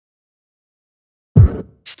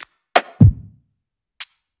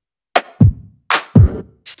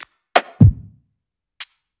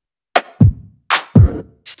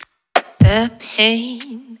The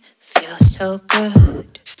pain feels so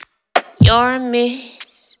good. You're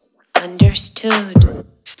misunderstood.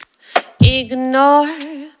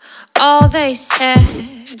 Ignore all they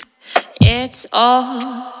said. It's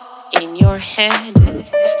all in your head.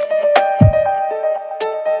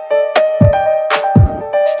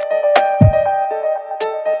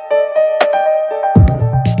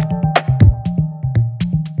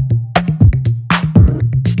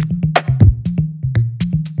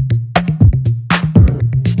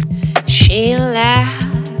 She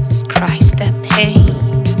laughs, cries the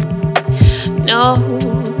pain,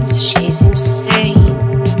 knows she's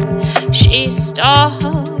insane. She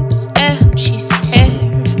stops and she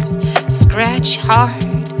stares, scratch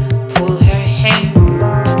hard, pull her hair.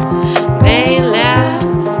 They laugh,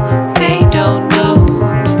 they don't know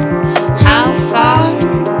how far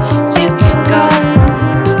you can go.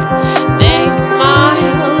 They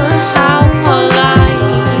smile, how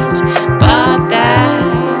polite, but that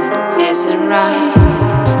isn't right.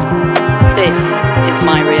 This is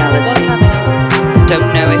my reality.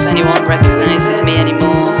 Don't know if anyone recognizes me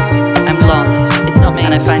anymore. I'm lost, it's not me,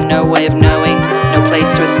 and I find no way of knowing, no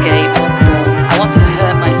place to escape. I want to go. I want to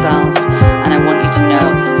hurt myself, and I want you to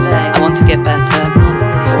know. I want to get better,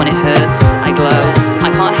 but when it hurts, I glow.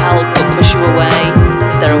 I can't help but push you away.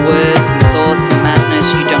 There are words and thoughts and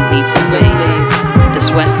madness you don't need to see. The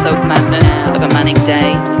sweat-soaked madness of a manic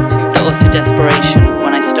day, the utter desperation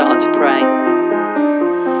when I start to pray.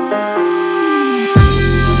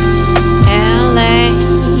 LA,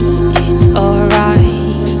 it's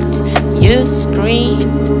alright. You scream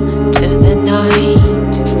to the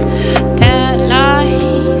night that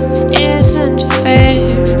life isn't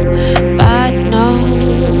fair, but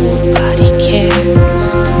nobody cares.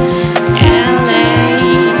 LA,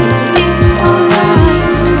 it's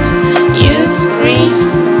alright. You scream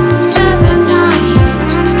to the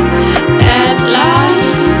night that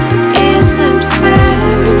life isn't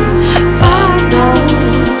fair, but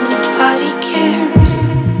nobody cares.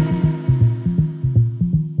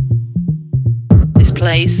 This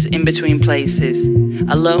place in between places,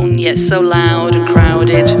 alone yet so loud and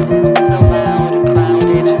crowded. So loud and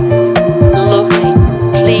crowded. Love me,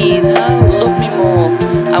 please, love me more.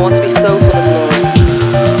 I want to be so full of love.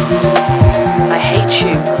 I hate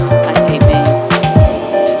you, I hate me.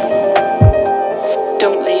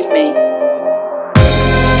 Don't leave me.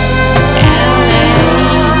 LA,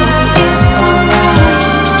 it's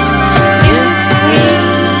alright. You scream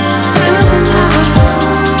to the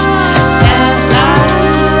night that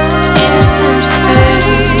life isn't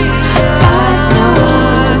fair, but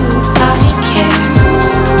nobody cares.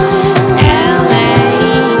 LA,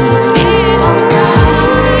 it's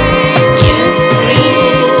alright. You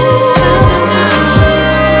scream to the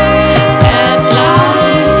night that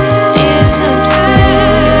life isn't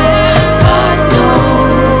fair, but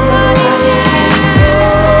nobody cares.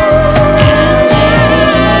 LA,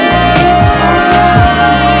 it's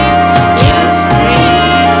alright. You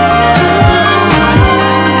scream to the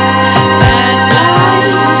night that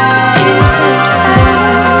life isn't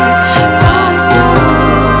fair, but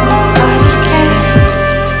nobody cares.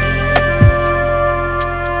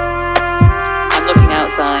 I'm looking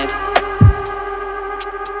outside.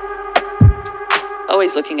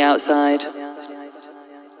 Always looking outside.